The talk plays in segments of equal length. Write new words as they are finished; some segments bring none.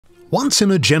Once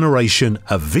in a generation,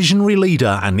 a visionary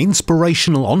leader and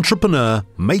inspirational entrepreneur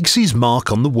makes his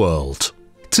mark on the world.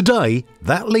 Today,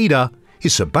 that leader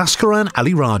is Subaskaran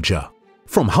Allirajah.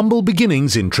 From humble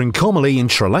beginnings in Trincomalee in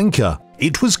Sri Lanka,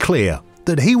 it was clear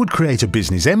that he would create a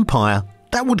business empire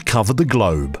that would cover the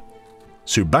globe.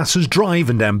 Subas's drive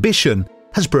and ambition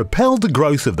has propelled the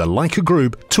growth of the Lyca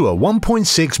Group to a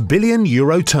 €1.6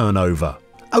 billion turnover,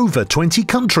 over 20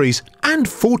 countries and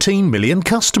 14 million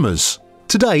customers.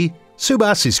 Today,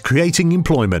 Subas is creating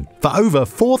employment for over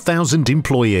 4,000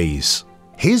 employees.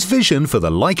 His vision for the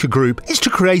Lyca Group is to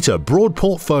create a broad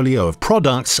portfolio of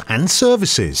products and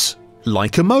services.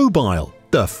 Lyca Mobile,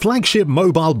 the flagship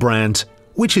mobile brand,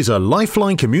 which is a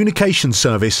lifeline communication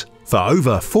service for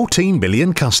over 14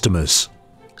 million customers.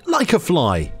 Lyca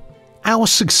Fly, our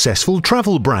successful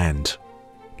travel brand.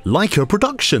 Lyca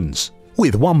Productions,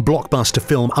 with one blockbuster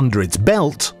film under its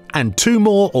belt and 2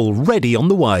 more already on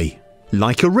the way.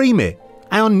 Lyca Remit,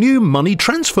 our new money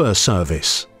transfer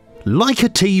service. Lyca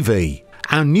TV,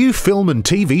 our new film and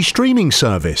TV streaming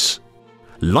service.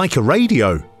 Lyca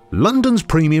Radio, London's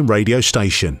premium radio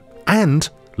station. And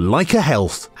Lyca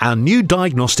Health, our new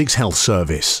diagnostics health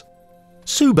service.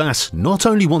 Subas not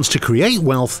only wants to create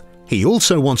wealth, he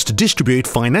also wants to distribute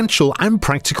financial and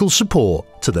practical support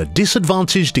to the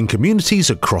disadvantaged in communities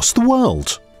across the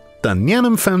world. The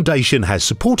Nyanam Foundation has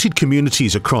supported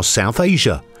communities across South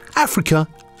Asia, Africa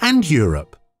and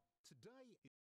Europe.